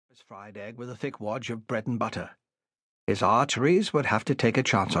fried egg with a thick wodge of bread and butter. His arteries would have to take a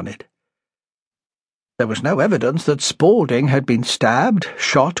chance on it. There was no evidence that Spaulding had been stabbed,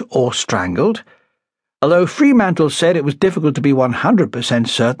 shot, or strangled, although Fremantle said it was difficult to be 100%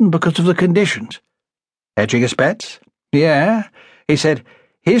 certain because of the conditions. Hedging his bets? Yeah, he said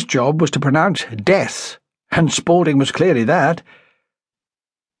his job was to pronounce death, and Spaulding was clearly that.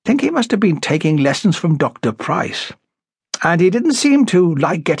 Think he must have been taking lessons from Dr. Price. And he didn't seem to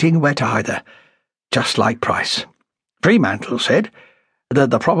like getting wet either, just like Price. Fremantle said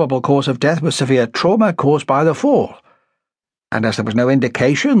that the probable cause of death was severe trauma caused by the fall, and as there was no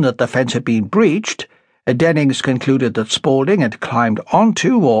indication that the fence had been breached, Dennings concluded that Spaulding had climbed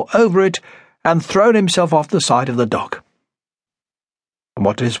onto or over it and thrown himself off the side of the dock. And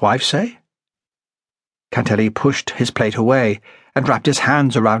what did his wife say? Cantelli pushed his plate away and wrapped his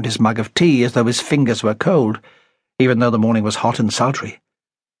hands around his mug of tea as though his fingers were cold, even though the morning was hot and sultry.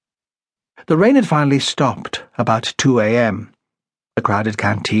 The rain had finally stopped about 2 a.m. The crowded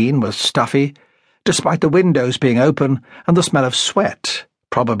canteen was stuffy, despite the windows being open and the smell of sweat,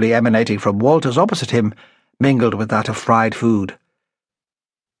 probably emanating from Walter's opposite him, mingled with that of fried food.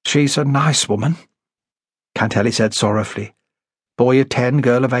 "She's a nice woman," Cantelli said sorrowfully. "Boy of 10,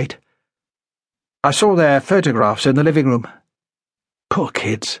 girl of 8. I saw their photographs in the living room. Poor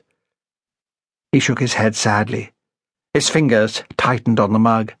kids." He shook his head sadly. His fingers tightened on the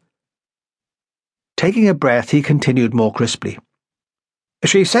mug. Taking a breath, he continued more crisply.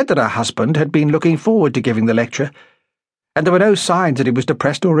 "She said that her husband had been looking forward to giving the lecture, and there were no signs that he was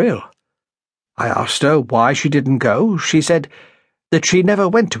depressed or ill. I asked her why she didn't go. She said that she never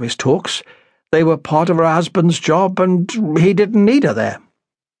went to his talks. They were part of her husband's job, and he didn't need her there."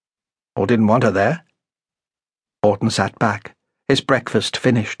 "Or didn't want her there?" Horton sat back, his breakfast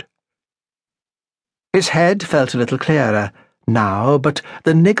finished. His head felt a little clearer now, but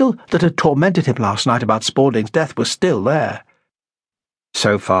the niggle that had tormented him last night about Spaulding's death was still there.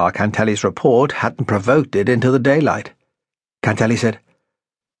 So far, Cantelli's report hadn't provoked it into the daylight. Cantelli said,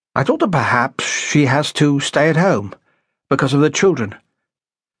 "I thought that perhaps she has to stay at home because of the children.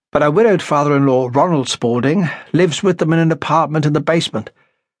 But her widowed father-in-law, Ronald Spaulding, lives with them in an apartment in the basement.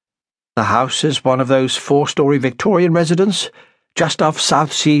 The house is one of those 4-story Victorian residences just off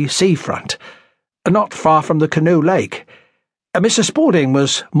Southsea seafront, not far from the Canoe Lake. Mr. Spaulding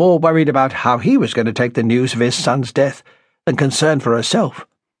was more worried about how he was going to take the news of his son's death than concerned for herself."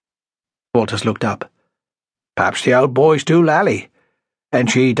 Walters looked up. "Perhaps the old boy's too lally, and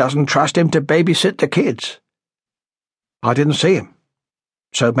she doesn't trust him to babysit the kids." "I didn't see him,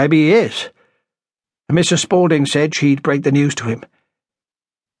 so maybe he is. Mrs. Spaulding said she'd break the news to him.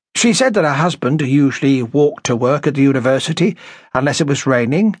 She said that her husband usually walked to work at the university unless it was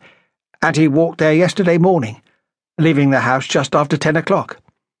raining, and he walked there yesterday morning, leaving the house just after 10 o'clock.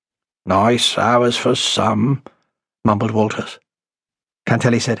 "Nice hours for some," mumbled Walters.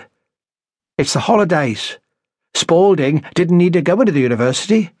 Cantelli said, "It's the holidays. Spaulding didn't need to go into the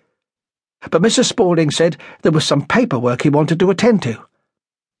university. But Mrs. Spaulding said there was some paperwork he wanted to attend to.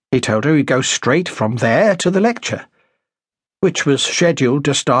 He told her he'd go straight from there to the lecture, which was scheduled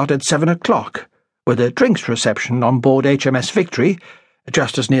to start at 7 o'clock, with a drinks reception on board HMS Victory,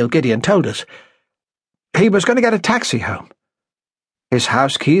 just as Neil Gideon told us. He was going to get a taxi home. His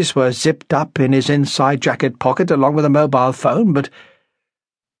house keys were zipped up in his inside jacket pocket along with a mobile phone, but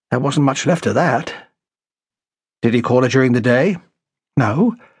there wasn't much left of that. Did he call her during the day?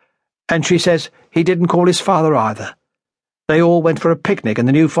 No, and she says he didn't call his father either. They all went for a picnic in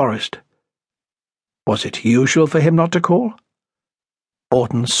the New Forest." "Was it usual for him not to call?"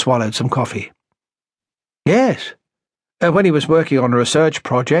 Horton swallowed some coffee. "Yes. When he was working on a research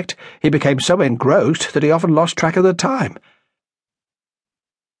project, he became so engrossed that he often lost track of the time."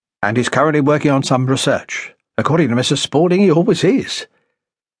 "And he's currently working on some research. According to Mrs. Spaulding, he always is."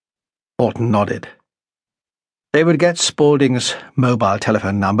 Horton nodded. They would get Spaulding's mobile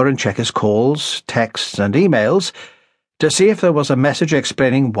telephone number and check his calls, texts, and emails to see if there was a message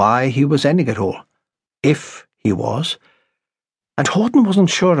explaining why he was ending it all. If he was. And Horton wasn't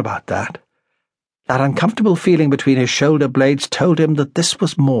sure about that. That uncomfortable feeling between his shoulder blades told him that this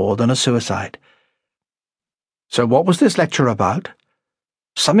was more than a suicide. So what was this lecture about?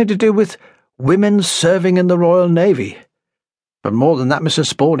 Something to do with women serving in the Royal Navy. But more than that, Mrs.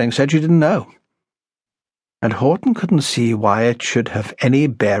 Spaulding said she didn't know. And Horton couldn't see why it should have any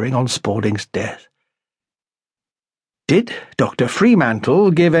bearing on Spaulding's death. Did Dr.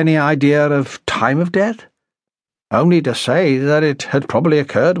 Fremantle give any idea of time of death? Only to say that it had probably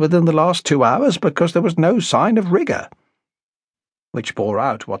occurred within the last 2 hours because there was no sign of rigour, which bore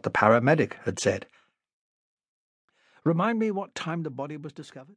out what the paramedic had said. "Remind me what time the body was discovered?"